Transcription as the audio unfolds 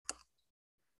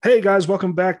Hey guys,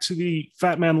 welcome back to the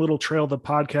Fat Man Little Trail, the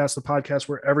podcast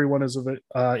where everyone is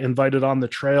invited on the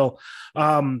trail.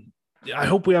 Um, I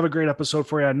hope we have a great episode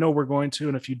for you. I know we're going to,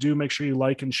 and if you do, make sure you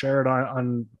like and share it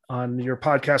on your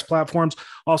podcast platforms.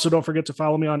 Also, don't forget to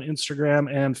follow me on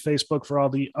Instagram and Facebook for all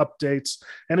the updates.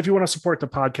 And if you want to support the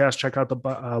podcast, check out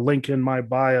the link in my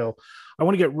bio. I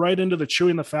want to get right into the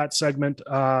chewing the fat segment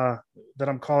that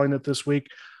I'm calling it this week.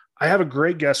 I have a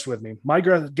great guest with me. My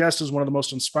guest is one of the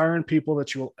most inspiring people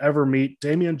that you will ever meet.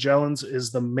 Damian Jellins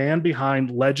is the man behind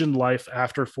Legend Life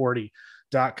After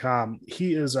 40.com.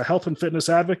 He is a health and fitness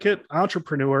advocate,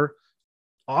 entrepreneur,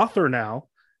 author now,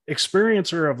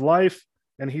 experiencer of life,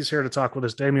 and he's here to talk with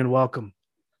us. Damian, welcome.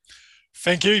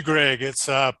 Thank you, Greg. It's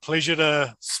a pleasure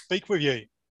to speak with you.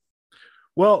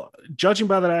 Well, judging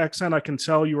by that accent, I can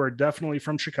tell you are definitely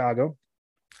from Chicago.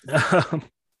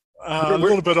 A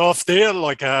little bit off there,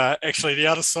 like actually the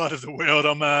other side of the world.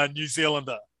 I'm a New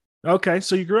Zealander. Okay,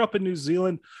 so you grew up in New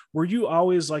Zealand. Were you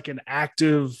always like an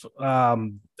active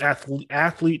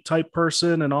athlete type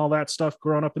person and all that stuff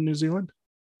growing up in New Zealand?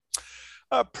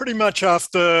 Pretty much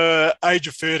after age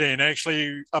of 13,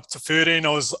 actually up to 13, I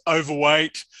was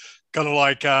overweight, kind of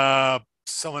like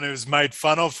someone who was made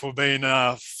fun of for being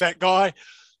a fat guy.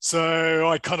 So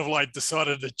I kind of like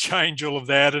decided to change all of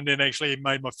that and then actually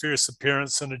made my first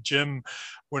appearance in a gym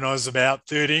when I was about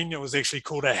 13. It was actually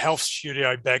called a health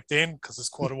studio back then because it's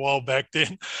quite a while back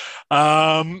then.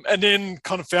 And then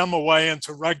kind of found my way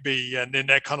into rugby, and then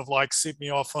that kind of like set me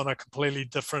off on a completely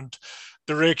different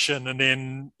direction. And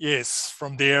then, yes,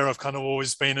 from there, I've kind of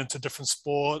always been into different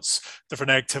sports,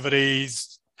 different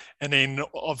activities, and then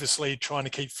obviously trying to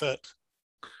keep fit.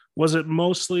 Was it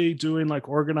mostly doing like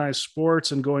organized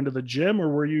sports and going to the gym, or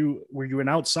were you an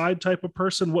outside type of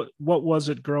person? What was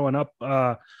it growing up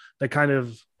that kind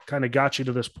of got you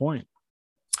to this point?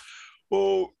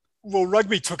 Well,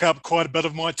 rugby took up quite a bit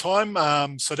of my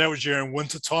time. So that was during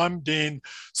winter time. Then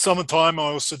summertime, I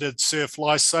also did surf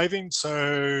life saving.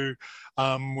 So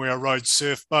where I rode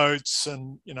surf boats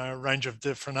and a range of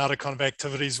different other kind of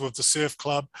activities with the surf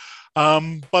club,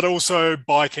 but also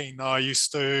biking. I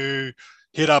used to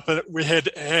head up. We had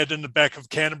in the back of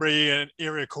Canterbury an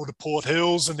area called the Port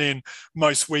Hills, and then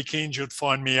most weekends you'd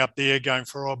find me up there going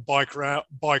for a bike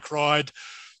ride.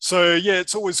 So yeah,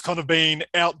 it's always kind of been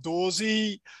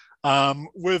outdoorsy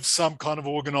with some kind of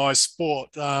organized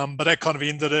sport. But that kind of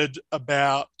ended it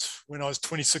about when I was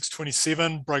 26,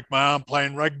 27, broke my arm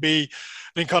playing rugby,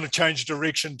 then kind of changed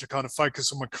direction to kind of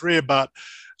focus on my career, but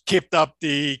kept up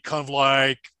the kind of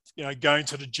like, going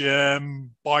to the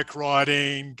gym, bike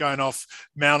riding, going off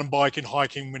mountain biking,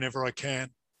 hiking whenever I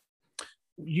can.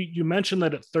 You mentioned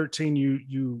that at 13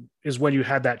 you is when you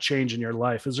had that change in your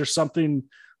life. Is there something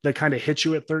that kind of hit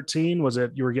you at 13? Was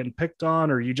it you were getting picked on,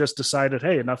 or you just decided,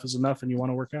 hey, enough is enough and you want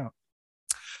to work out?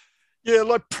 Yeah,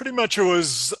 like pretty much it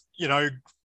was,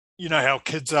 how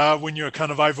kids are when you're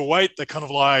kind of overweight. They kind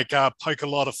of like poke a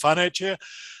lot of fun at you.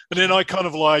 And then I kind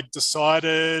of like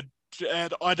decided,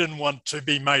 and I didn't want to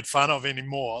be made fun of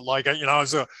anymore. Like, I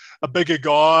was a bigger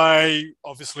guy,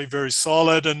 obviously very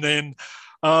solid, and then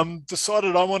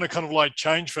decided I want to kind of like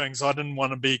change things. I didn't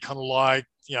want to be kind of like,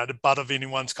 the butt of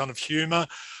anyone's kind of humor.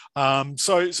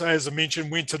 So as I mentioned,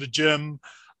 went to the gym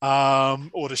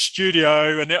or the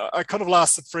studio, and I kind of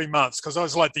lasted 3 months because I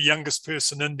was like the youngest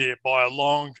person in there by a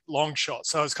long shot.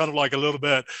 So I was kind of like a little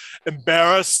bit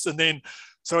embarrassed. And then,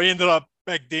 so I ended up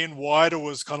back then, wider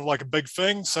was kind of like a big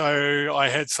thing. So I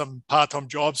had some part-time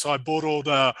jobs. So I bought all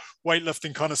the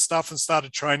weightlifting kind of stuff and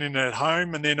started training at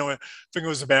home. And then I think it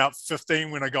was about 15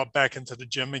 when I got back into the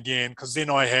gym again, because then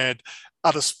I had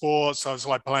other sports. I was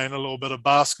like playing a little bit of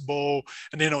basketball,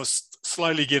 and then I was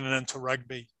slowly getting into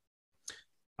rugby.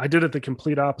 I did it the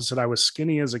complete opposite. I was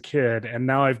skinny as a kid, and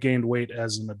now I've gained weight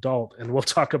as an adult, and we'll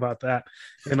talk about that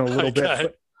in a little bit. Okay.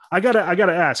 But I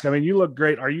gotta ask. I mean, you look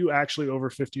great. Are you actually over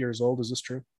 50 years old? Is this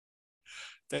true?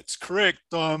 That's correct.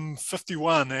 I'm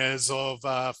 51 as of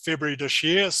February this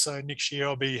year. So next year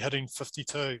I'll be hitting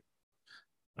 52.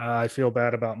 I feel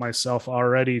bad about myself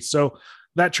already. So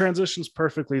that transitions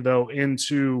perfectly though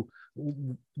into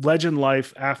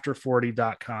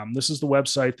legendlifeafter40.com. This is the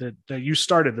website that you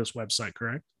started this website,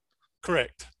 correct?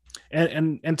 Correct.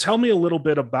 And tell me a little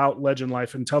bit about Legend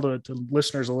Life, and tell the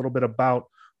listeners a little bit about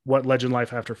what Legend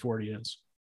Life After 40 is.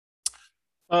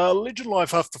 Legend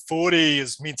Life After 40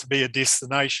 is meant to be a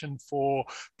destination for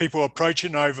people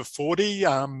approaching over 40.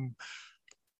 A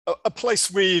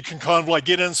place where you can kind of like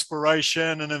get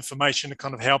inspiration and information to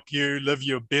kind of help you live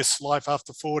your best life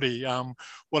after 40.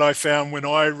 What I found when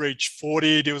I reached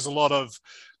 40, there was a lot of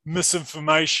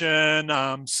misinformation,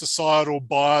 societal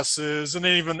biases, and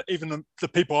then even the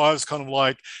people I was kind of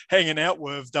like hanging out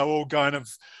with, they were all kind of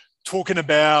talking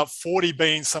about 40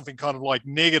 being something kind of like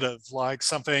negative, like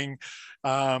something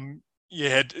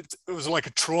it was like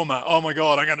a trauma. Oh my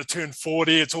God, I'm going to turn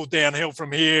 40. It's all downhill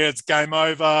from here. It's game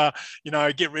over.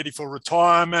 Get ready for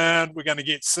retirement. We're going to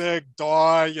get sick,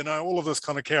 die, all of this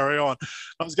kind of carry on.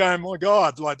 I was going, my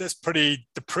God, like that's pretty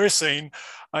depressing.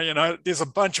 There's a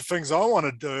bunch of things I want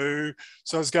to do.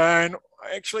 So I was going,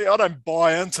 actually, I don't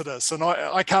buy into this. And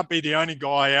I can't be the only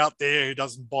guy out there who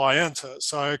doesn't buy into it.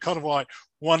 So I kind of like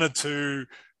wanted to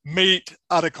meet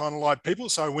other kind of like people.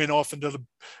 So I went off and did a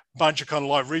bunch of kind of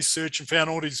like research and found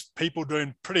all these people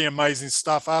doing pretty amazing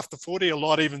stuff after 40, a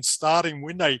lot even starting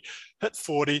when they hit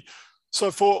 40. So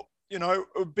I thought, it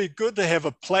would be good to have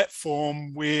a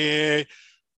platform where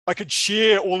I could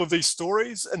share all of these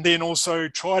stories and then also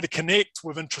try to connect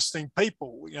with interesting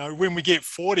people. When we get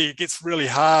 40, it gets really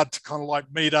hard to kind of like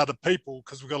meet other people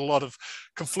because we've got a lot of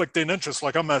conflicting interests.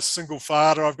 Like I'm a single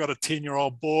father, I've got a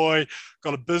 10-year-old boy,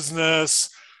 got a business.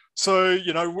 So,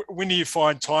 when do you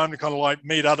find time to kind of like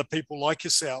meet other people like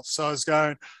yourself? So I was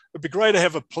going, it'd be great to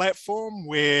have a platform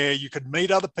where you could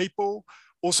meet other people,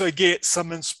 also get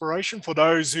some inspiration for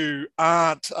those who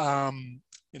aren't,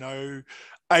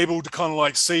 able to kind of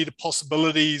like see the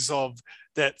possibilities of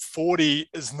that 40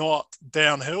 is not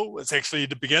downhill. It's actually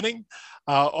the beginning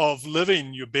of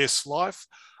living your best life.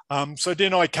 So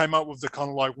then I came up with the kind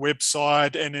of like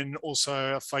website and then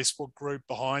also a Facebook group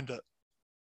behind it.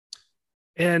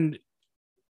 And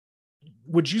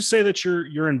would you say that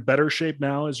you're in better shape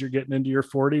now as you're getting into your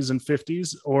 40s and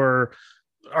 50s, or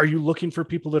are you looking for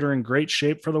people that are in great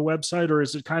shape for the website, or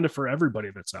is it kind of for everybody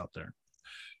that's out there?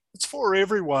 It's for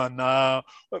everyone.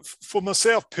 For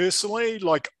myself personally,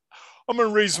 like I'm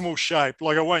in reasonable shape.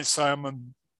 Like I won't say I'm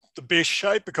in the best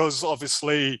shape because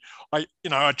obviously I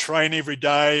train every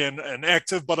day and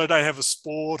active, but I don't have a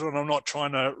sport and I'm not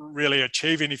trying to really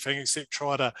achieve anything except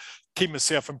try to keep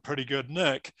myself in pretty good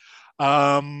nick.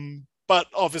 But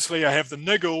obviously I have the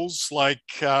niggles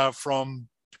like from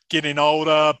getting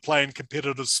older, playing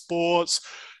competitive sports,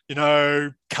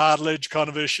 cartilage kind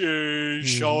of issues,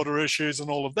 shoulder issues and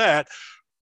all of that.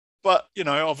 But,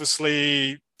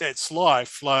 obviously that's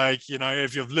life. Like,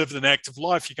 if you've lived an active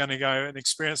life, you're going to go and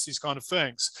experience these kind of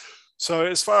things. So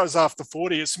as far as after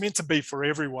 40, it's meant to be for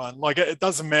everyone. Like it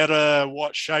doesn't matter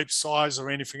what shape, size, or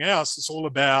anything else. It's all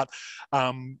about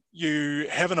you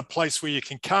having a place where you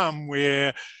can come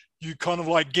where you kind of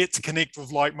like get to connect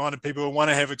with like-minded people who want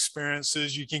to have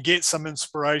experiences. You can get some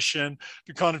inspiration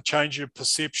to kind of change your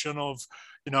perception of,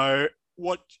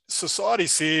 what society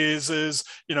says is,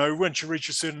 once you reach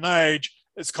a certain age,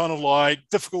 it's kind of like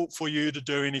difficult for you to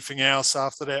do anything else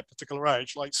after that particular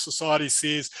age. Like society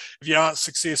says, if you aren't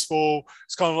successful,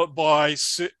 it's kind of like by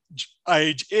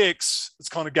age X, it's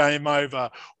kind of game over.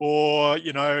 Or,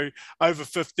 over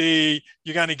 50,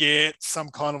 you're going to get some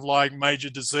kind of like major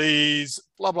disease,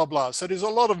 blah, blah, blah. So there's a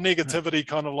lot of negativity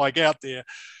kind of like out there.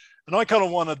 And I kind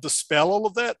of want to dispel all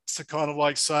of that to kind of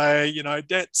like say,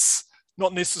 that's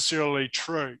not necessarily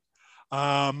true.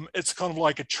 It's kind of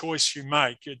like a choice you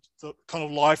make, the kind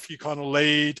of life you kind of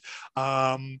lead,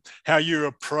 how you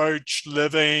approach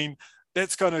living.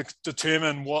 That's going to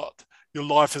determine what your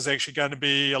life is actually going to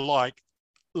be like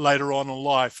later on in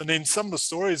life. And then some of the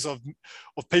stories of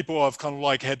people I've kind of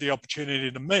like had the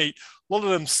opportunity to meet, a lot of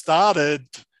them started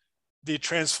their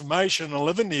transformation and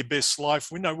living their best life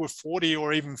when they were 40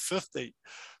 or even 50.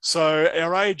 So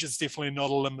our age is definitely not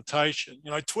a limitation.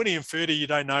 20 and 30, you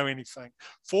don't know anything.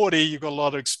 40, you've got a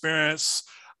lot of experience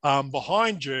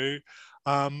behind you.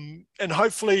 And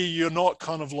hopefully you're not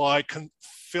kind of like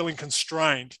feeling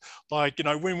constrained. Like,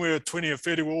 when we're 20 or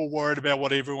 30, we're all worried about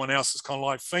what everyone else is kind of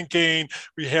like thinking.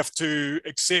 We have to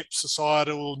accept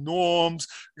societal norms.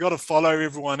 We've got to follow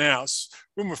everyone else.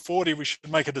 When we're 40, we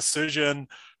should make a decision.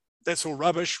 That's all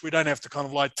rubbish. We don't have to kind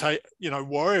of like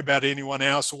worry about anyone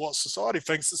else or what society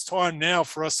thinks. It's time now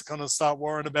for us to kind of start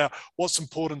worrying about what's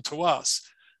important to us,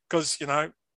 because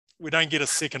we don't get a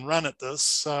second run at this.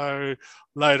 So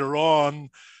later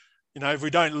on, if we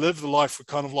don't live the life we're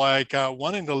kind of like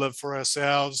wanting to live for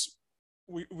ourselves,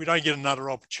 we don't get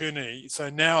another opportunity. So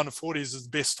now in the 40s is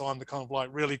the best time to kind of like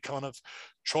really kind of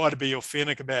try to be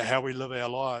authentic about how we live our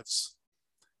lives.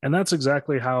 And that's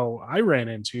exactly how I ran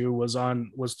into you was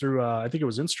through I think it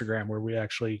was Instagram, where we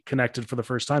actually connected for the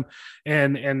first time.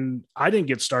 And I didn't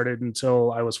get started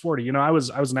until I was 40. I was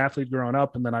an athlete growing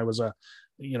up, and then I was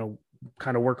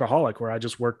kind of workaholic where I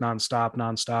just work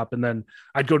nonstop. And then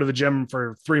I'd go to the gym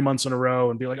for 3 months in a row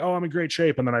and be like, oh, I'm in great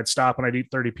shape. And then I'd stop and I'd eat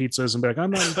 30 pizzas and be like,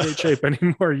 I'm not in great shape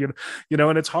anymore.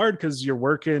 And it's hard because you're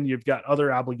working, you've got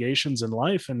other obligations in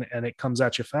life, and it comes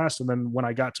at you fast. And then when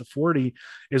I got to 40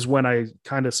 is when I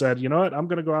kind of said, you know what, I'm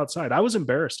going to go outside. I was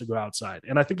embarrassed to go outside.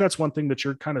 And I think that's one thing that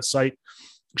your kind of site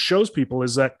shows people,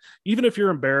 is that even if you're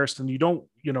embarrassed and you don't,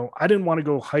 I didn't want to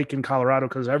go hike in Colorado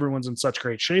because everyone's in such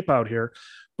great shape out here.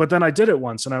 But then I did it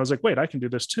once and I was like, wait, I can do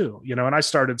this too, and I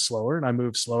started slower and I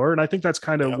moved slower. And I think that's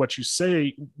kind of what you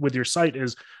say with your site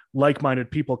is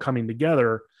like-minded people coming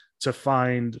together to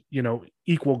find,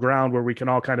 equal ground where we can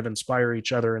all kind of inspire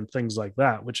each other and things like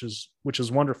that, which is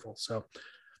wonderful. So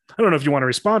I don't know if you want to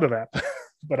respond to that,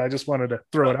 but I just wanted to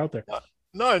throw it out there.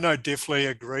 No, definitely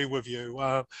agree with you.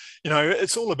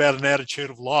 It's all about an attitude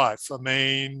of life. I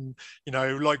mean,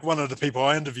 like one of the people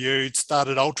I interviewed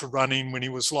started ultra running when he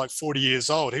was like 40 years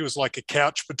old. He was like a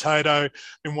couch potato,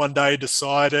 and one day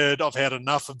decided, I've had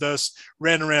enough of this,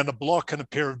 ran around a block in a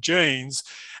pair of jeans,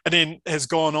 and then has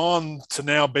gone on to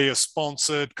now be a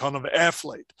sponsored kind of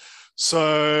athlete.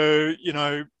 So,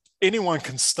 anyone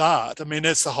can start. I mean,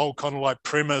 that's the whole kind of like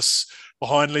premise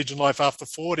behind Legend Life After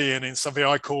 40, and in something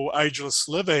I call ageless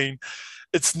living.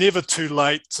 It's never too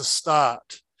late to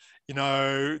start.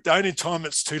 The only time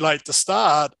it's too late to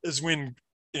start is when,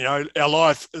 our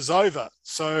life is over.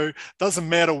 So it doesn't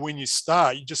matter when you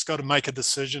start. You just got to make a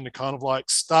decision to kind of like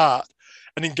start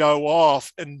and then go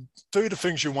off and do the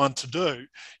things you want to do.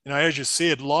 As you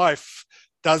said, life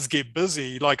does get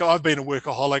busy. Like I've been a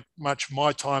workaholic much of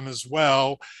my time as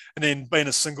well. And then being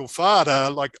a single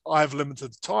father, like I have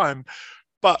limited time,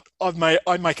 but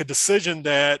I make a decision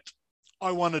that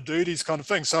I want to do these kind of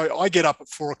things. So I get up at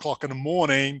 4 o'clock in the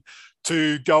morning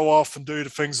to go off and do the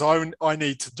things I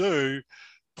need to do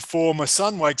before my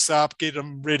son wakes up, get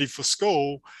him ready for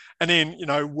school, and then,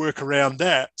 work around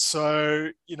that. So,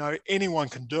 anyone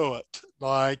can do it.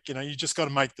 Like, you just got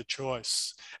to make the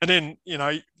choice. And then,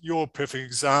 you're a perfect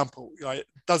example. It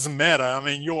doesn't matter. I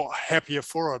mean, you're happier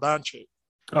for it, aren't you?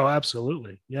 Oh,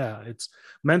 absolutely. Yeah. It's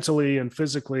mentally and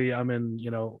physically, I'm in,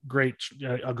 a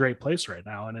great place right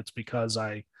now. And it's because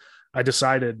I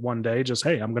decided one day just,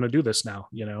 hey, I'm going to do this now,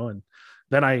 and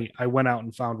then I went out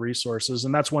and found resources.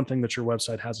 And that's one thing that your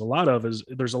website has a lot of, is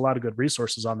there's a lot of good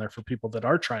resources on there for people that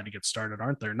are trying to get started,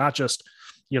 aren't there? Not just,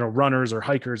 runners or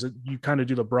hikers. You kind of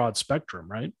do the broad spectrum,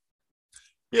 right?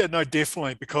 Yeah, no,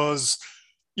 definitely. Because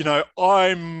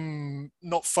I'm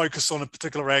not focused on a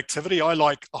particular activity. I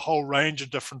like a whole range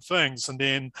of different things. And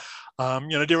then,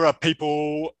 there are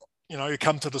people, who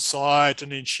come to the site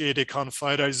and then share their kind of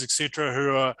photos, etc.,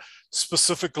 who are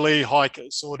specifically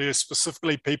hikers, or they're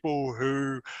specifically people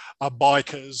who are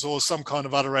bikers or some kind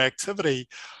of other activity.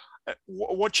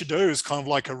 What you do is kind of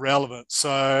like irrelevant.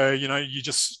 So, you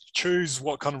just choose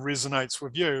what kind of resonates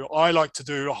with you. I like to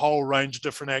do a whole range of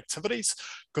different activities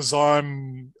because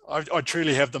I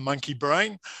truly have the monkey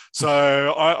brain.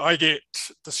 So I get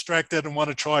distracted and want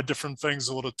to try different things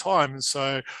all the time. And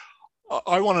so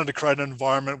I wanted to create an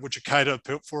environment which would cater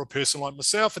for a person like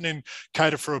myself, and then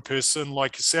cater for a person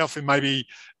like yourself who maybe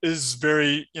is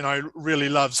very, really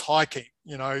loves hiking,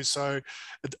 so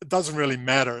it doesn't really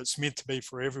matter. It's meant to be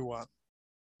for everyone.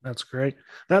 That's great.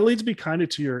 That leads me kind of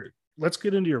to let's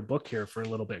get into your book here for a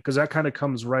little bit, because that kind of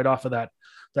comes right off of that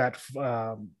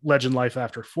Legend Life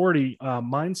After 40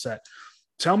 mindset.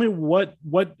 Tell me what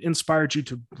inspired you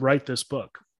to write this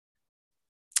book?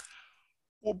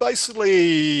 Well,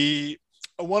 basically,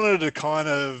 I wanted to kind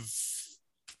of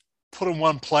put in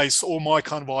one place all my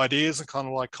kind of ideas and kind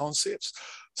of like concepts.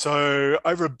 So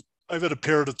over the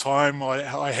period of time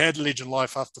I had Legend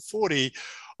Life After 40,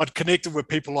 I'd connected with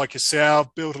people like yourself,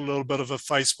 built a little bit of a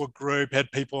Facebook group, had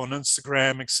people on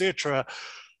Instagram, etc.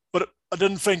 But I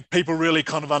didn't think people really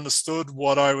kind of understood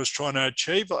what I was trying to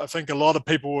achieve. I think a lot of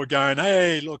people were going,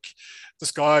 hey, look,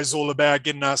 this guy's all about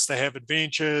getting us to have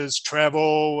adventures,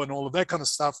 travel, and all of that kind of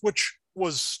stuff, which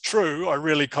was true. I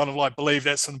really kind of like believe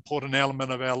that's an important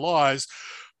element of our lives.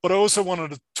 But I also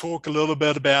wanted to talk a little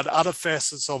bit about other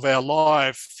facets of our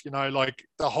life, like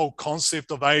the whole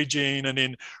concept of aging, and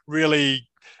then really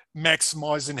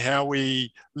maximizing how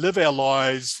we live our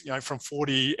lives, from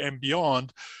 40 and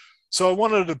beyond. So I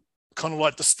wanted to kind of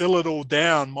like distill it all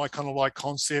down, my kind of like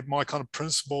concept, my kind of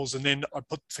principles, and then I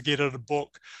put together the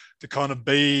book to kind of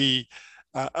be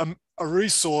a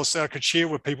resource that I could share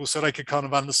with people so they could kind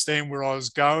of understand where I was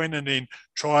going, and then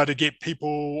try to get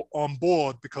people on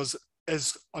board. Because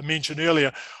as I mentioned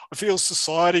earlier, I feel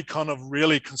society kind of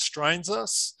really constrains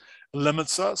us.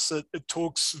 limits us. It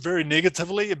talks very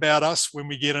negatively about us when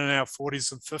we get in our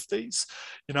 40s and 50s.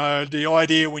 You know, the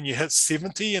idea when you hit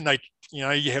 70 and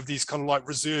you have these kind of like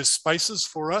reserved spaces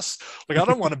for us. Like, I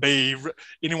don't want to be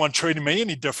anyone treating me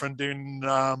any different than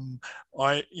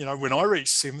when I reach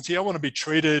 70. I want to be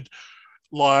treated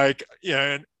like,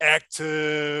 an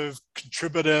active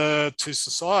contributor to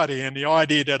society. And the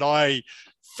idea that I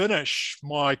finish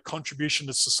my contribution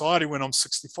to society when I'm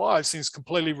 65 seems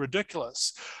completely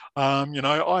ridiculous.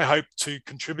 I hope to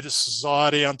contribute to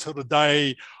society until the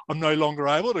day I'm no longer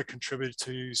able to contribute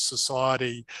to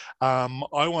society. I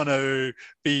want to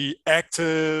be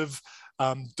active,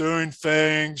 doing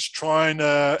things, trying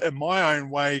to, in my own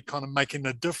way, kind of making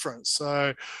a difference.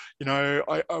 So,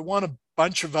 I want a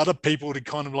bunch of other people to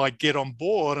kind of like get on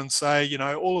board and say,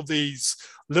 all of these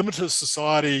limited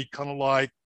society kind of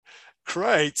like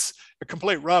creates a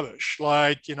complete rubbish.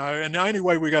 And the only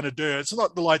way we're going to do it, it's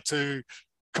not like to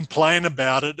complain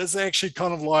about it, it's actually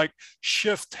kind of like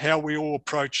shift how we all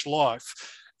approach life.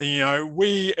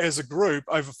 We as a group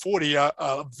over 40 are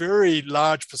a very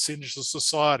large percentage of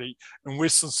society in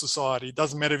Western society. It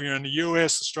doesn't matter if you're in the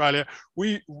US, Australia,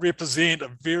 we represent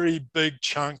a very big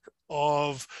chunk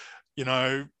of,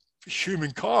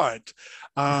 humankind.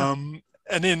 And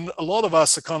then a lot of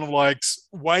us are kind of like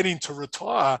waiting to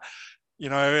retire,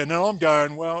 and then I'm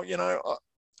going, well,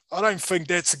 I don't think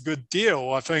that's a good deal.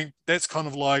 I think that's kind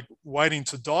of like waiting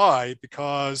to die,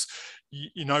 because,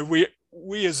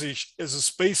 we as a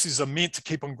species are meant to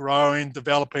keep on growing,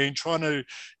 developing, trying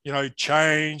to,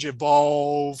 change,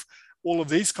 evolve, all of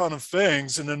these kind of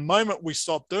things. And the moment we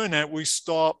stop doing that, we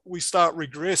start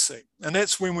regressing. And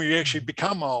that's when we actually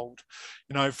become old.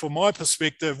 From my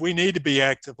perspective, we need to be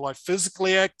active, like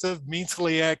physically active,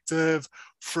 mentally active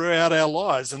throughout our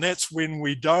lives. And that's when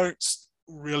we don't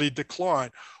really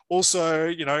decline. Also,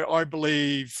 I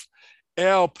believe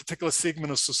our particular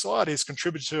segment of society has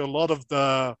contributed to a lot of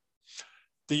the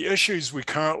issues we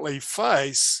currently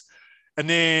face. And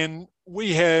then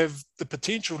we have the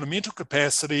potential, the mental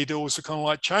capacity to also kind of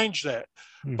like change that.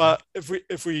 Mm-hmm. But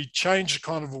if we change the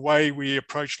kind of way we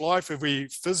approach life, if we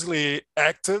physically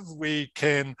active, we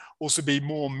can also be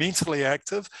more mentally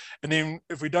active. And then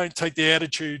if we don't take the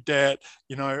attitude that,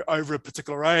 over a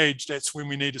particular age, that's when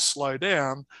we need to slow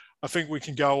down, I think we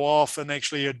can go off and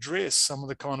actually address some of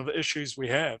the kind of issues we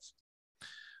have.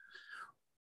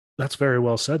 That's very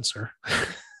well said, sir.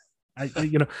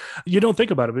 You don't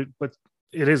think about it, but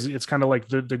it's kind of like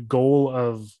the goal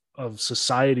of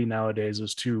society nowadays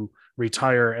is to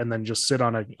retire and then just sit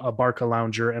on a Barca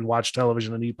lounger and watch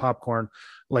television and eat popcorn.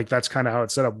 Like, that's kind of how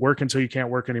it's set up. Work until you can't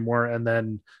work anymore and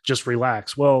then just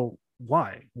relax. Well,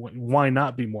 why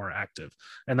not be more active?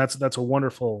 And that's a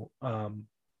wonderful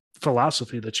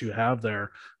philosophy that you have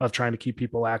there of trying to keep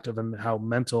people active, and how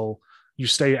you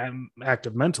stay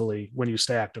active mentally when you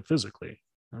stay active physically.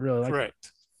 I really like Correct. That.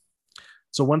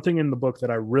 So one thing in the book that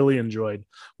I really enjoyed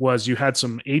was you had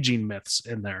some aging myths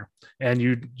in there, and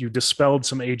you dispelled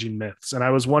some aging myths. And I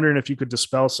was wondering if you could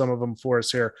dispel some of them for us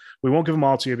here. We won't give them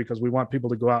all to you because we want people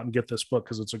to go out and get this book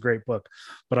because it's a great book.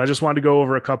 But I just wanted to go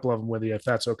over a couple of them with you, if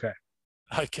that's okay.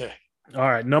 Okay. All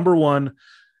right. Number one,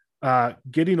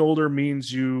 getting older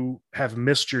means you have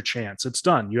missed your chance. It's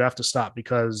done. You have to stop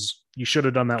because you should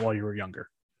have done that while you were younger.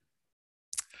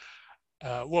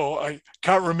 Well, I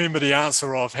can't remember the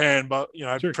answer offhand, but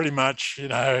sure. Pretty much,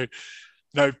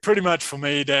 pretty much for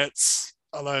me, that's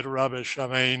a load of rubbish. I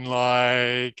mean,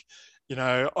 like,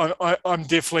 I'm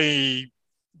definitely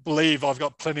believe I've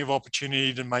got plenty of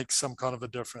opportunity to make some kind of a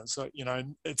difference. So,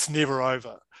 it's never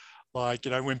over. Like,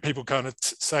 when people kind of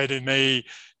say to me,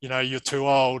 you're too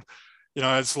old,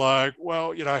 it's like,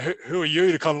 well, who are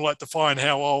you to kind of like define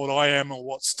how old I am or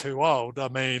what's too old? I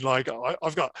mean, like,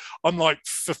 I'm like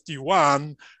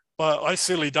 51, but I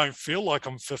certainly don't feel like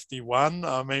I'm 51.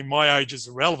 I mean, my age is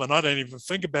irrelevant. I don't even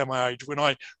think about my age.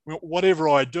 Whatever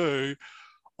I do,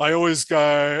 I always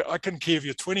go, I couldn't care if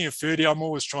you're 20 or 30. I'm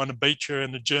always trying to beat you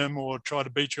in the gym or try to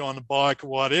beat you on the bike or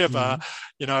whatever.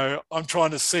 Mm-hmm. I'm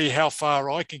trying to see how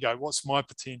far I can go. What's my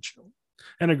potential?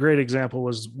 And a great example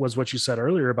was what you said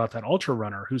earlier about that ultra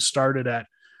runner who started at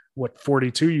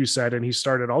 42, you said, and he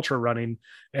started ultra running,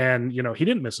 and he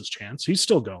didn't miss his chance. He's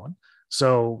still going.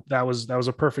 So that was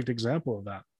a perfect example of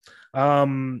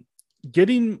that.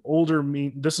 Getting older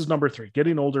this is number 3.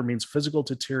 Getting older means physical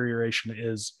deterioration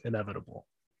is inevitable.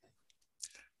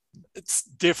 it's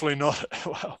definitely not.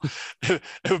 Well, it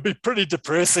would be pretty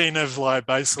depressing if like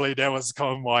basically that was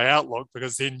kind of my outlook,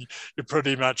 because then you're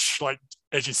pretty much like,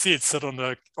 as you said, sit on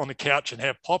the couch and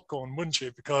have popcorn, wouldn't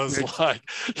you? Because like,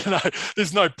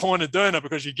 there's no point of doing it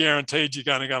because you're guaranteed you're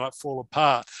going to like fall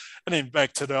apart. And then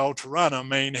back to the ultra run. I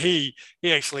mean, he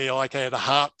actually like had a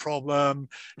heart problem.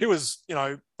 He was,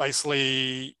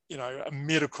 basically, a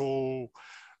medical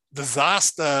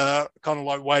disaster kind of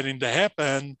like waiting to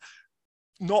happen,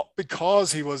 not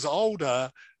because he was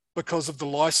older, because of the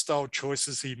lifestyle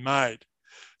choices he made.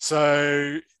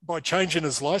 So by changing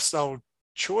his lifestyle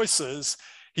choices,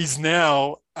 he's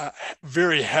now a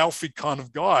very healthy kind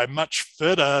of guy, much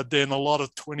fitter than a lot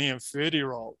of 20 and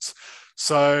 30-year-olds.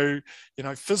 So,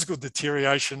 physical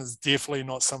deterioration is definitely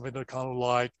not something to kind of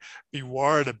like be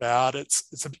worried about.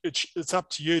 It's up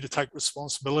to you to take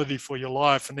responsibility for your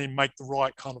life and then make the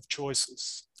right kind of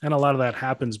choices. And a lot of that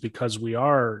happens because we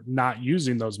are not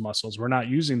using those muscles. We're not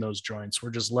using those joints. We're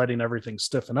just letting everything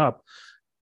stiffen up.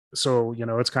 So,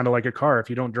 it's kind of like a car. If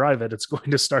you don't drive it, it's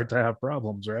going to start to have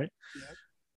problems, right? Yep.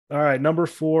 All right. Number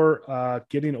 4,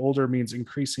 getting older means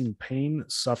increasing pain,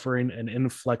 suffering, and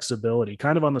inflexibility.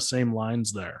 Kind of on the same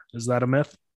lines there. Is that a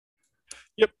myth?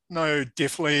 Yep. No,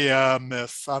 definitely a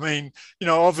myth. I mean,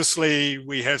 obviously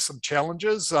we have some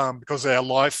challenges because our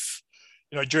life,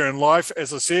 during life,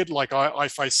 as I said, like I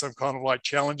face some kind of like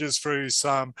challenges through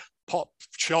some pop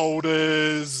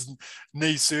shoulders,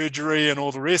 knee surgery, and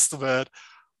all the rest of it.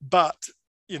 But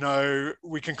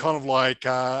we can kind of like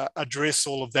address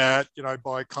all of that,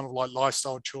 by kind of like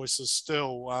lifestyle choices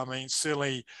still. I mean,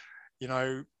 certainly,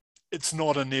 it's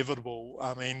not inevitable.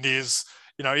 I mean, there's,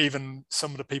 even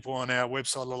some of the people on our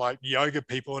website are like yoga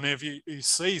people. And if you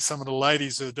see some of the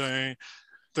ladies who are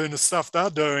doing the stuff they're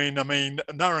doing, I mean,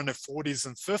 they're in their 40s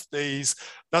and 50s,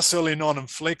 they're certainly not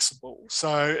inflexible.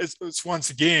 So it's once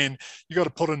again, you got to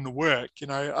put in the work.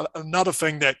 Another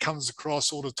thing that comes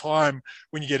across all the time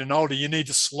when you're getting older, you need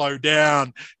to slow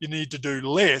down, you need to do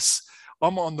less.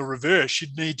 I'm on the reverse, you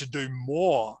need to do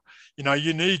more.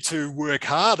 You need to work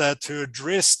harder to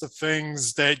address the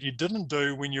things that you didn't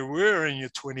do when you were in your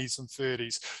 20s and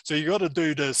 30s. So you got to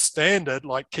do the standard,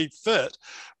 like keep fit,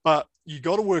 but you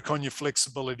got to work on your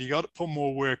flexibility. You got to put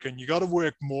more work in. You got to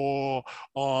work more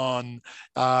on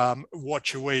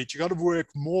what you eat. You got to work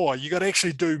more. You got to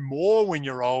actually do more when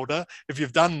you're older if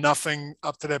you've done nothing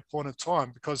up to that point in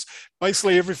time, because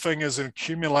basically everything is an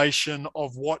accumulation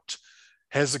of what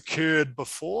has occurred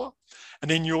before.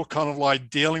 And then you're kind of like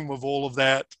dealing with all of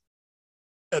that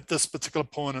at this particular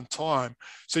point in time.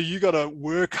 So you got to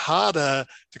work harder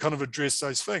to kind of address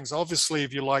those things. Obviously,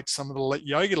 if you're like some of the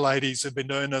yoga ladies who've been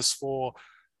doing this for,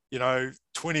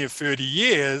 20 or 30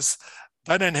 years,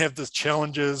 they don't have the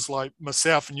challenges like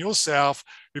myself and yourself,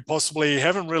 who possibly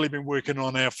haven't really been working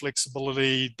on our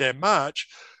flexibility that much.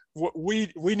 We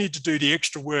need to do the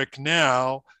extra work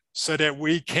now so that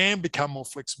we can become more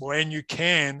flexible.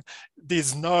 And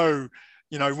there's no,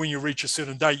 when you reach a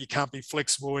certain date, you can't be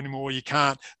flexible anymore. You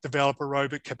can't develop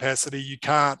aerobic capacity. You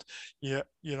can't,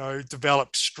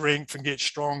 develop strength and get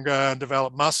stronger and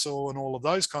develop muscle and all of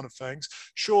those kind of things.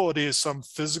 Sure, there's some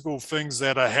physical things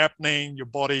that are happening. Your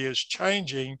body is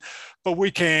changing, but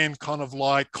we can kind of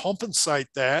like compensate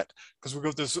that because we've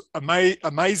got this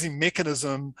amazing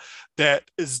mechanism that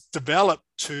is developed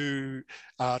to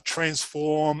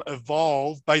transform,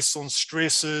 evolve based on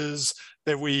stresses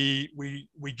that we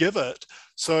give it.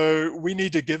 So we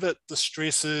need to give it the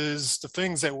stresses, the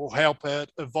things that will help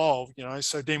it evolve,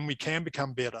 so then we can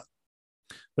become better.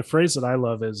 The phrase that I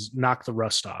love is knock the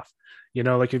rust off.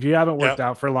 Like if you haven't worked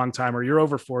out for a long time, or you're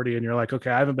over 40 and you're like,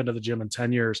 okay, I haven't been to the gym in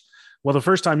 10 years. Well, the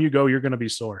first time you go, you're going to be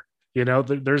sore.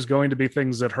 There's going to be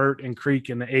things that hurt and creak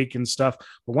and ache and stuff.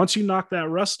 But once you knock that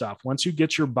rust off, once you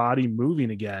get your body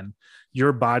moving again,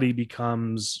 your body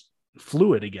becomes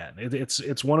fluid again.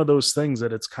 It's one of those things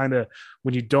that it's kind of,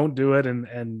 when you don't do it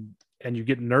and you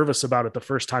get nervous about it the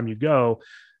first time you go,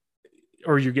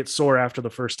 or you get sore after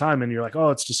the first time and you're like, oh,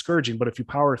 it's discouraging. But if you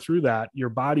power through that, your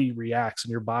body reacts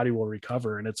and your body will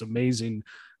recover. And it's amazing,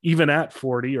 even at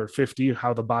 40 or 50,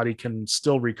 how the body can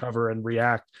still recover and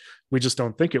react. We just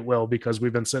don't think it will because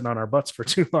we've been sitting on our butts for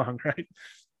too long, right?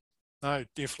 No,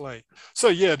 definitely. So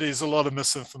yeah, there's a lot of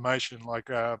misinformation. Like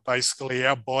basically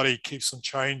our body keeps on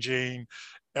changing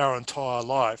our entire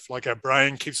life. Like our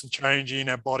brain keeps on changing,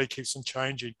 our body keeps on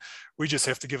changing. We just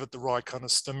have to give it the right kind of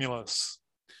stimulus.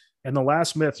 And the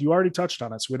last myth, you already touched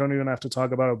on it, so we don't even have to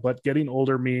talk about it, but getting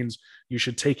older means you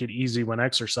should take it easy when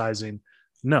exercising.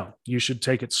 No, you should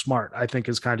take it smart, I think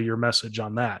is kind of your message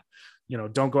on that.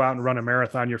 Don't go out and run a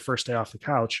marathon your first day off the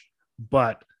couch,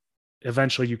 but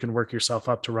eventually you can work yourself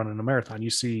up to running a marathon. You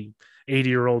see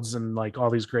 80-year-olds and like all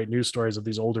these great news stories of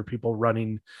these older people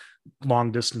running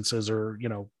long distances, or,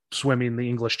 swimming the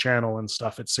English Channel and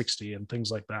stuff at 60 and things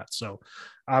like that. So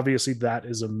obviously that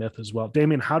is a myth as well.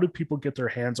 Damien, how do people get their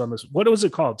hands on this? What was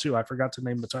it called too? I forgot to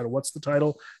name the title. What's the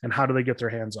title and how do they get their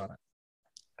hands on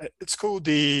it? It's called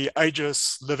the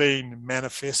Ageless Living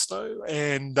Manifesto,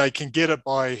 and they can get it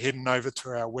by heading over to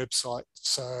our website.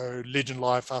 So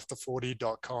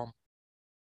legendlifeafter40.com.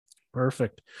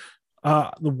 Perfect.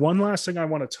 The one last thing I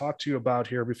want to talk to you about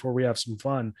here before we have some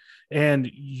fun,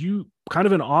 and you kind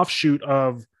of an offshoot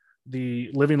of the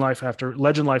Legend Life After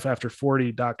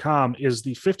 40.com is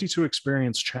the 52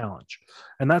 Experience Challenge.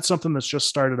 And that's something that's just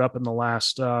started up in the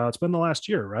last, it's been the last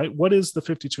year, right? What is the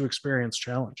 52 Experience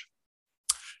Challenge?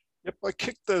 Yep, I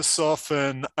kicked this off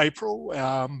in April.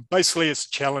 Basically, it's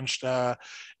a challenge to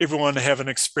everyone to have an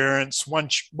experience, one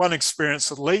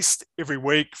experience at least every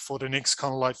week for the next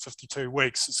kind of like 52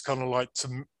 weeks. It's kind of like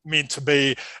meant to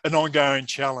be an ongoing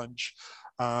challenge.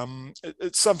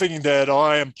 It's something that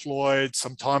I employed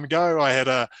some time ago. I had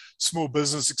a small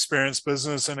experience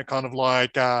business, and it kind of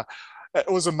like, it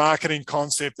was a marketing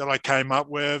concept that I came up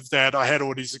with, that I had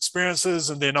all these experiences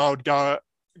and then I would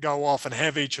go off and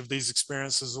have each of these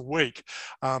experiences a week.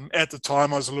 At the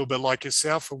time, I was a little bit like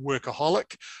yourself, a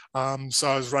workaholic. So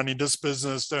I was running this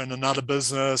business, doing another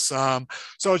business. So I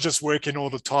was just working all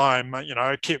the time.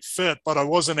 I kept fit, but I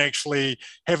wasn't actually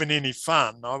having any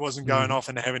fun. I wasn't going off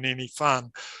and having any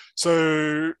fun.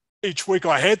 So each week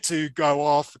I had to go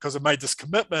off, because I made this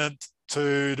commitment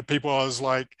to the people I was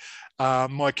like,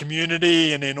 my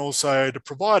community, and then also the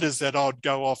providers, that I'd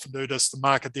go off and do this to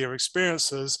market their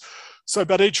experiences. So,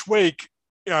 but each week,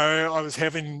 I was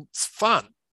having fun.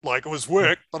 Like, it was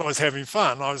work, but I was having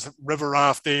fun. I was river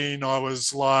rafting, I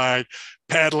was like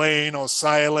paddling, I was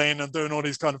sailing and doing all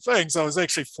these kind of things. I was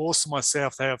actually forcing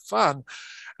myself to have fun.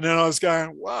 And then I was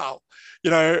going, wow,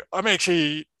 I'm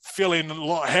actually feeling a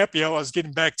lot happier. I was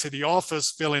getting back to the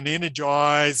office feeling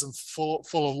energized and full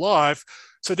of life.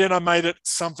 So then I made it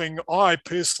something I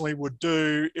personally would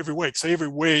do every week. So every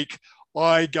week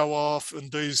I go off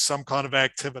and do some kind of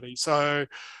activity. So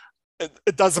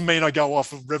it doesn't mean I go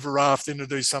off of river rafting to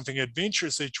do something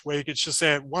adventurous each week. It's just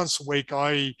that once a week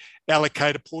I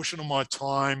allocate a portion of my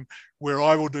time where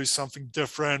I will do something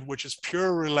different, which is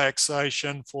pure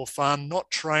relaxation for fun, not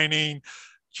training,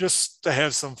 just to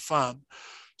have some fun.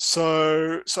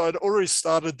 So I'd already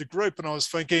started the group, and I was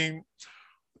thinking,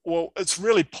 well, it's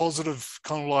really positive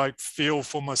kind of like feel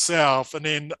for myself. And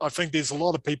then I think there's a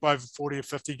lot of people over 40 or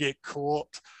 50 get caught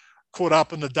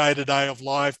up in the day-to-day of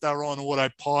life. They're on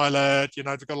autopilot, they've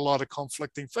got a lot of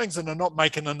conflicting things, and they're not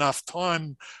making enough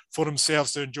time for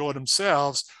themselves to enjoy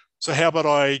themselves. So how about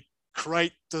I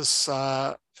create this,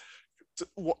 the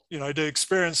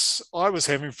experience I was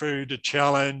having through the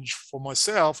challenge for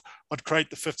myself, I'd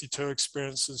create the 52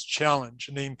 Experiences Challenge,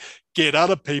 and then get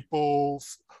other people,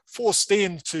 force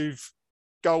them to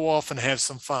go off and have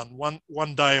some fun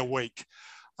one day a week.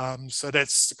 So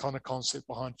that's the kind of concept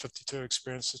behind 52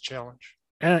 Experiences Challenge.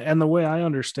 And the way I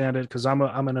understand it, because I'm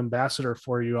an ambassador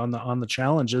for you on the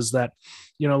challenge, is that,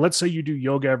 let's say you do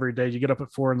yoga every day. You get up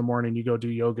at 4 a.m, you go do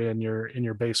yoga in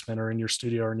your basement or in your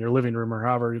studio or in your living room or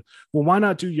however. Well, why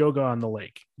not do yoga on the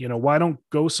lake? Why don't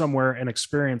go somewhere and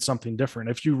experience something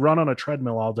different? If you run on a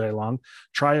treadmill all day long,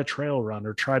 try a trail run,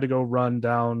 or try to go run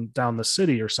down the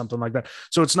city or something like that.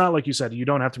 So it's not like you said, you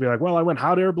don't have to be like, well, I went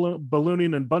hot air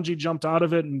ballooning and bungee jumped out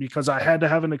of it, and because I had to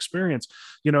have an experience.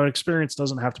 An experience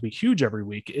doesn't have to be huge every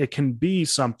week. It can be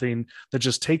something that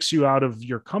just takes you out of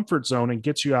your comfort zone and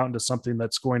gets you out into something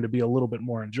that's going to be a little bit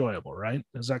more enjoyable, right?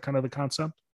 Is that kind of the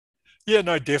concept? Yeah,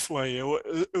 no, definitely.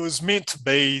 It was meant to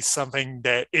be something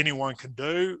that anyone can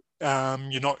do.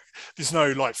 There's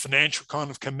no like financial kind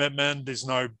of commitment. There's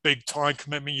no big time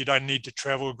commitment. You don't need to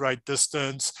travel a great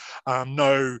distance.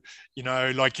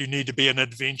 Like you need to be an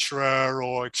adventurer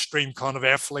or extreme kind of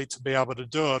athlete to be able to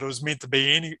do it. It was meant to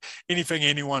be anything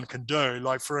anyone can do.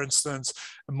 Like, for instance,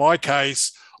 in my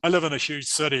case, I live in a huge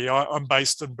city. I'm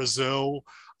based in Brazil.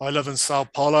 I live in Sao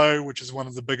Paulo, which is one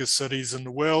of the biggest cities in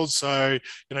the world. So,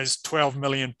 there's 12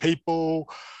 million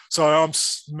people. So I'm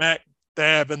smack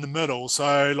dab in the middle.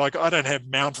 So, like, I don't have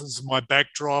mountains in my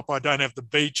backdrop. I don't have the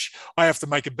beach. I have to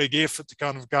make a big effort to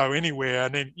kind of go anywhere.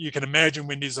 And then you can imagine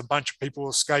when there's a bunch of people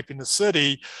escaping the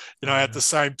city, at the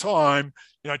same time,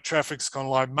 traffic's kind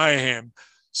of like mayhem.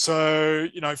 So,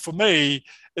 for me,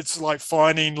 it's like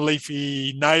finding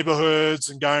leafy neighborhoods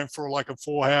and going for like a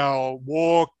 4-hour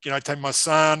walk. Take my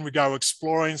son, we go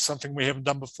exploring something we haven't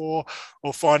done before,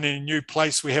 or finding a new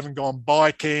place we haven't gone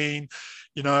biking.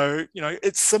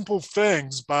 It's simple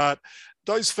things, but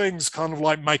those things kind of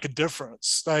like make a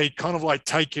difference. They kind of like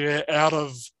take you out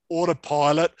of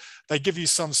autopilot. They give you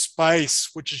some space,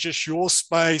 which is just your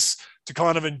space to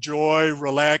kind of enjoy,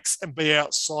 relax, and be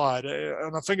outside.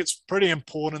 And I think it's pretty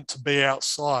important to be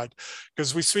outside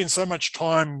because we spend so much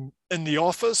time in the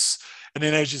office. And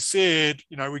then, as you said,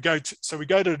 we go to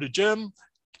the gym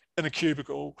in a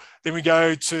cubicle, then we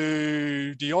go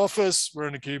to the office, we're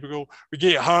in a cubicle, we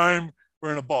get home,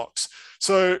 we're in a box.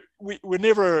 So we're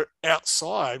never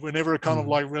outside. We're never kind of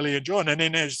like really enjoying. And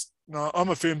then I'm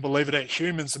a firm believer that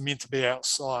humans are meant to be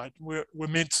outside. We're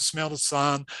meant to smell the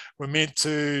sun. We're meant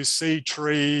to see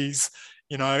trees.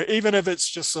 Even if it's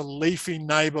just a leafy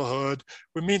neighborhood,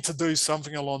 we're meant to do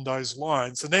something along those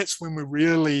lines. And that's when we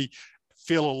really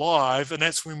feel alive. And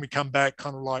that's when we come back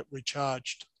kind of like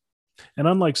recharged. And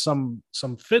unlike some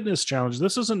fitness challenges,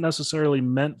 this isn't necessarily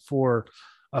meant for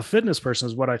a fitness person,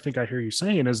 is what I think I hear you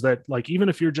saying, is that like, even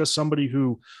if you're just somebody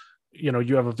who,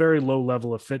 you have a very low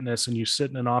level of fitness and you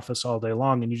sit in an office all day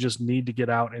long and you just need to get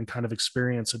out and kind of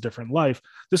experience a different life.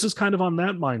 This is kind of on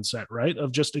that mindset, right?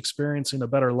 Of just experiencing a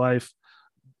better life,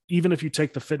 even if you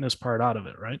take the fitness part out of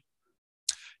it, right?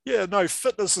 Yeah, no,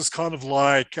 fitness is kind of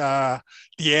like the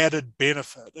added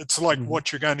benefit. It's like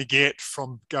what you're going to get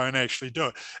from going to actually do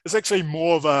it. It's actually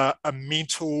more of a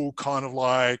mental kind of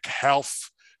like health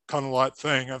kind of like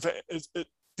thing.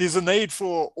 There's a need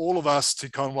for all of us to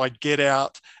kind of like get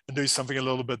out and do something a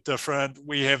little bit different.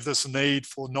 We have this need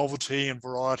for novelty and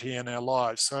variety in our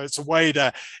lives. So it's a way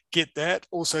to get that,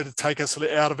 also to take us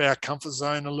out of our comfort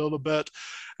zone a little bit.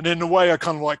 And then the way I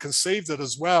kind of like conceived it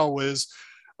as well was,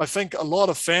 I think a lot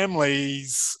of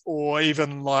families or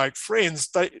even like friends,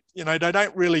 they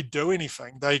don't really do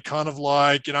anything. They kind of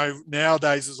like,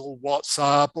 nowadays it's all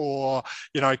WhatsApp or,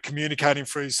 communicating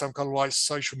through some kind of like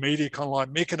social media kind of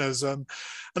like mechanism.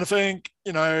 And I think,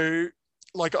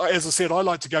 like, as I said, I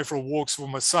like to go for walks with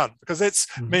my son because that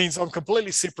means I'm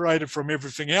completely separated from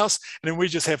everything else. And then we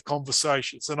just have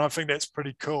conversations. And I think that's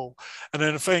pretty cool. And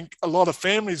then I think a lot of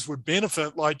families would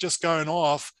benefit like just going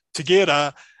off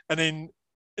together and then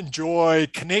enjoy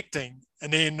connecting,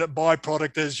 and then the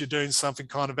byproduct is you're doing something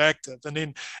kind of active. And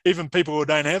then even people who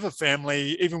don't have a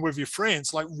family, even with your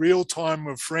friends, like real time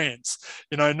with friends,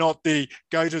 not the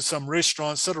go to some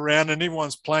restaurant, sit around and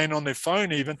everyone's playing on their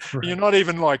phone even, right. You're not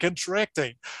even like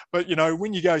interacting. But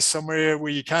when you go somewhere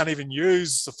where you can't even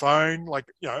use the phone, like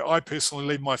I personally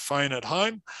leave my phone at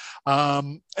home,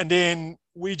 and then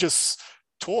we just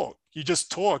talk. You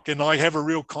just talk and I have a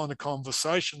real kind of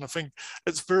conversation. I think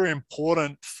it's very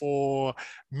important for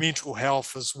mental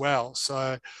health as well.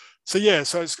 So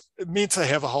it's meant to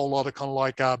have a whole lot of kind of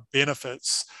like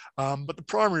benefits. But the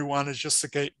primary one is just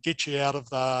to get you out of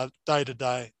the day to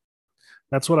day.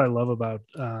 That's what I love about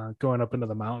going up into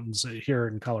the mountains here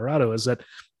in Colorado, is that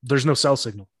there's no cell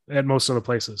signal at most of the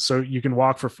places. So you can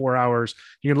walk for 4 hours.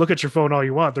 You can look at your phone all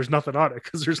you want. There's nothing on it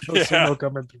because there's no signal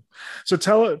coming through. So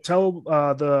tell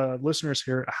the listeners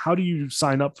here, how do you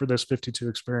sign up for this 52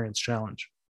 Experience Challenge?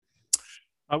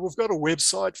 We've got a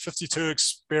website,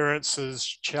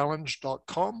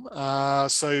 52experienceschallenge.com.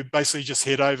 So basically just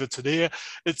head over to there.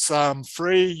 It's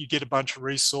free. You get a bunch of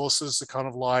resources to kind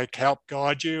of like help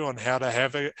guide you on how to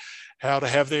have the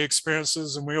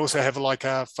experiences. And we also have like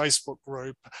a Facebook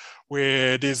group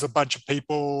where there's a bunch of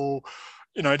people,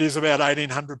 there's about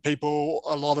 1,800 people.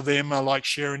 A lot of them are like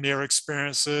sharing their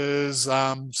experiences.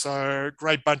 So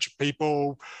great bunch of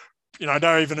people.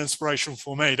 They're even inspirational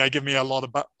for me. They give me a lot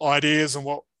of ideas and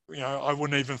what, I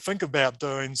wouldn't even think about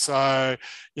doing. So,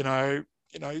 so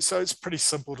it's pretty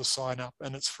simple to sign up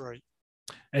and it's free.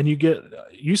 And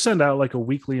you send out like a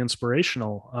weekly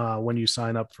inspirational when you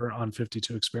sign up on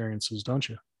 52 Experiences, don't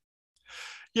you?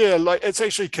 Yeah, like it's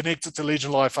actually connected to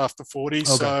Legion Life After 40.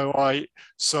 Okay. I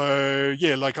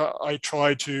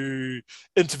try to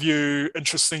interview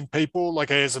interesting people.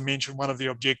 Like as I mentioned, one of the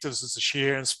objectives is to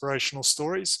share inspirational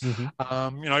stories.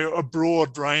 A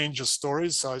broad range of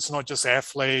stories. So it's not just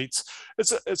athletes.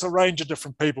 It's a range of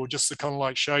different people, just to kind of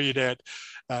like show you that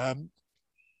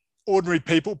ordinary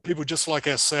people just like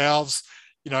ourselves,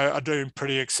 are doing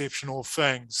pretty exceptional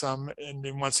things. And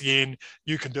then once again,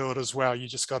 you can do it as well. You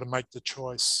just got to make the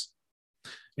choice.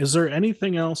 Is there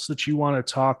anything else that you want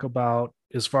to talk about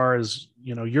as far as,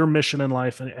 your mission in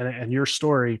life and your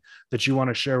story that you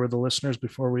want to share with the listeners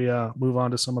before we move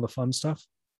on to some of the fun stuff?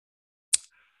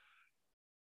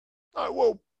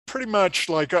 Well, pretty much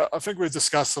like I think we've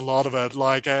discussed a lot of it.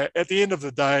 Like at the end of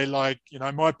the day, like,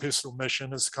 my personal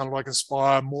mission is to kind of like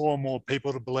inspire more and more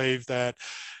people to believe that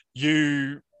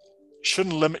you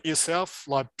shouldn't limit yourself.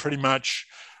 Like pretty much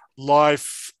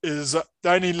life is the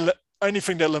only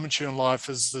thing that limits you in life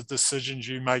is the decisions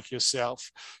you make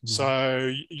yourself. Mm-hmm.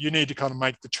 So you need to kind of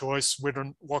make the choice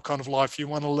what kind of life you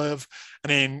want to live,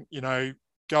 and then, you know,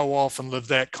 go off and live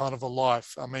that kind of a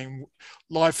life. I mean,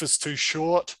 life is too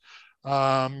short. You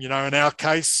know, in our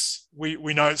case, we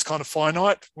know it's kind of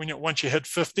finite. Once you hit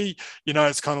 50, you know,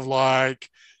 it's kind of like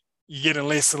you're getting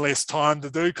less and less time to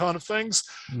do kind of things.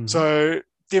 Mm-hmm. So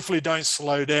definitely don't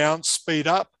slow down, speed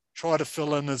up. Try to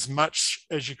fill in as much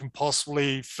as you can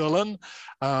possibly fill in,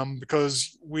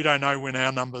 because we don't know when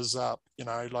our number's up. You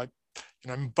know, like,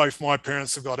 you know, both my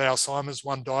parents have got Alzheimer's.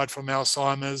 One died from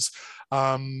Alzheimer's.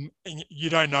 And you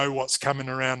don't know what's coming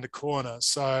around the corner.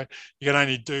 So you can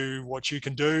only do what you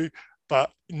can do,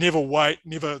 but never wait,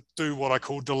 never do what I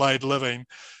call delayed living.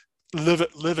 Live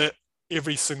it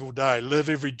every single day. Live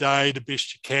every day the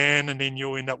best you can, and then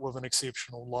you'll end up with an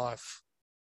exceptional life.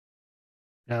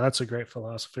 Yeah, that's a great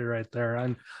philosophy right there.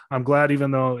 I'm glad,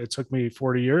 even though it took me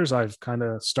 40 years, I've kind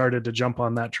of started to jump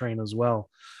on that train as well.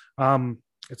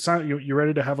 It's not you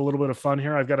ready to have a little bit of fun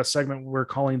here? I've got a segment we're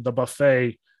calling the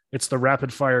buffet. It's the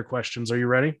rapid fire questions. Are you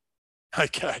ready?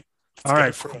 Okay. All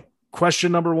right.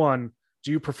 Question number 1.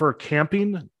 Do you prefer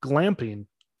camping, glamping,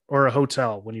 or a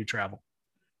hotel when you travel?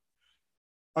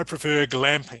 I prefer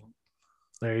glamping.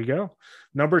 There you go.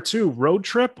 Number 2, road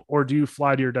trip, or do you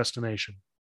fly to your destination?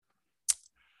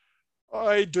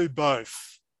 I do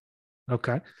both.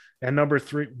 Okay. And number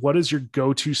 3, what is your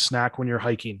go-to snack when you're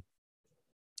hiking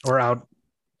or out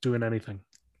doing anything?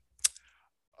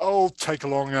 I'll take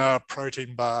along a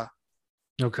protein bar.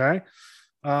 Okay.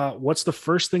 What's the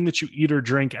first thing that you eat or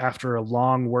drink after a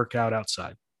long workout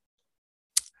outside?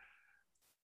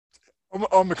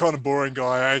 I'm a kind of boring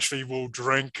guy. I actually will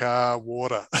drink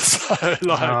water.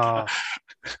 So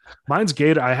mine's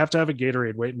Gatorade. I have to have a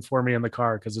Gatorade waiting for me in the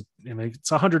car because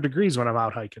it's 100 degrees when I'm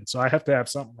out hiking. So I have to have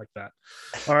something like that.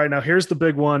 All right. Now here's the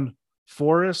big one: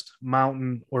 forest,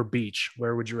 mountain, or beach.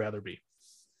 Where would you rather be?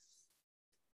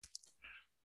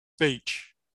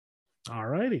 Beach. All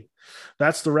righty.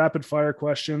 That's the rapid fire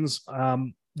questions.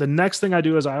 The next thing I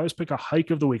do is I always pick a hike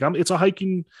of the week. It's a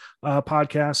hiking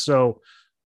podcast. So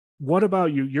what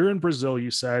about you? You're in Brazil,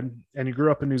 you said, and you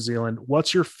grew up in New Zealand.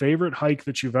 What's your favorite hike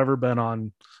that you've ever been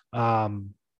on?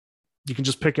 You can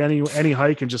just pick any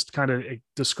hike and just kind of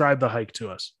describe the hike to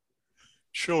us.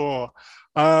 Sure.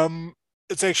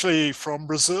 It's actually from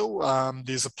Brazil.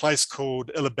 There's a place called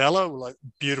Ilhabela, like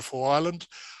beautiful island,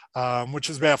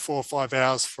 which is about 4 or 5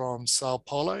 hours from Sao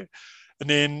Paulo. And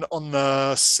then on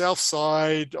the south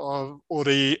side or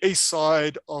the east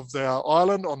side of the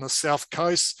island, on the south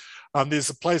coast, there's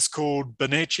a place called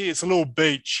Bonete. It's a little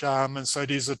beach. And so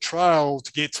there's a trail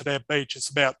to get to that beach. It's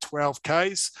about 12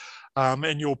 Ks.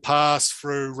 And you'll pass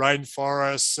through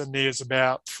rainforests, and there's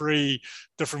about 3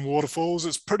 different waterfalls.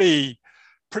 It's pretty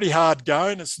hard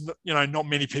going. It's, you know, not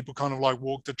many people kind of like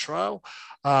walk the trail.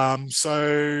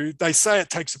 So they say it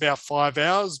takes about 5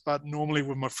 hours, but normally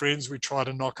with my friends, we try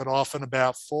to knock it off in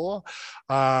about 4.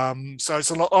 So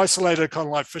it's an isolated kind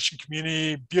of like fishing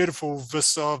community, beautiful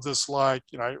vista of this, like,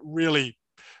 you know, really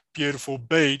beautiful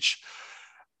beach.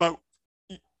 But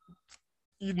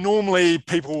normally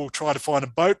people will try to find a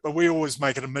boat, but we always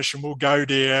make it a mission. We'll go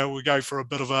there, we'll go for a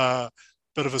bit of a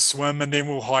swim, and then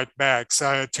we'll hike back.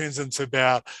 So it turns into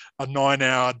about a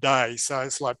 9-hour day. So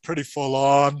it's like pretty full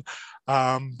on.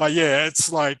 But yeah,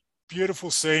 it's like beautiful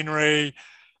scenery.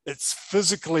 It's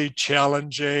physically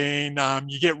challenging.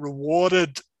 You get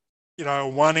rewarded, you know,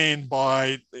 one end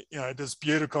by, you know, this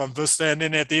beautiful vista. And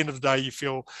then at the end of the day, you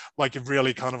feel like you've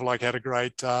really kind of like had a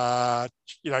great,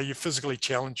 you know, you physically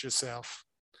challenge yourself.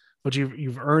 But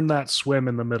you've earned that swim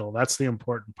in the middle. That's the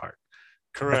important part.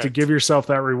 Correct. You have to give yourself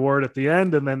that reward at the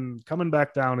end, and then coming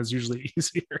back down is usually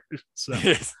easier. So,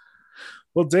 yes.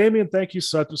 Well, Damien, thank you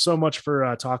so much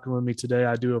for talking with me today.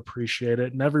 I do appreciate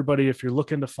it. And everybody, if you're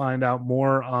looking to find out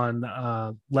more on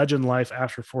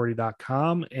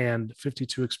legendlifeafter40.com and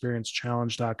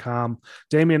 52experiencechallenge.com,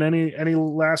 Damien, any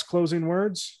last closing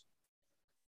words?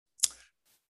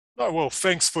 Oh, well,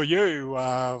 thanks for you,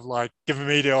 like giving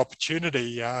me the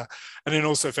opportunity. And then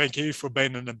also thank you for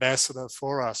being an ambassador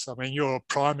for us. I mean, you're a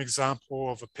prime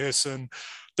example of a person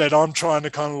that I'm trying to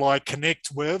kind of like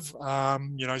connect with,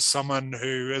 you know, someone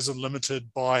who isn't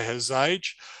limited by his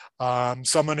age,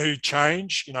 someone who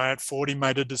changed, you know, at 40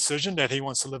 made a decision that he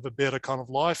wants to live a better kind of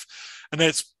life. And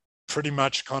that's pretty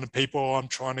much kind of people I'm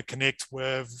trying to connect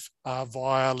with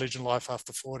via Legend Life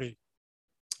After 40.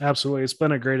 Absolutely. It's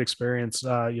been a great experience,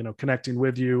 you know, connecting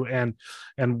with you and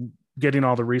getting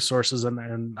all the resources.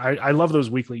 And I love those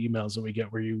weekly emails that we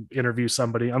get where you interview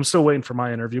somebody. I'm still waiting for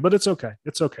my interview, but it's okay.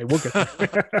 It's okay. We'll get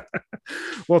there.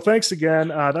 Well, thanks again.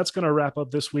 That's going to wrap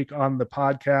up this week on the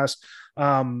podcast.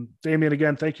 Damian,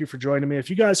 again, thank you for joining me. If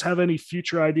you guys have any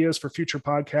future ideas for future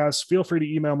podcasts, feel free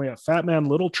to email me at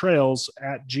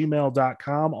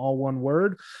fatmanlittletrails@gmail.com, all one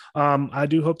word. I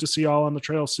do hope to see you all on the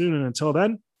trail soon. And until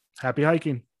then, happy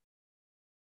hiking.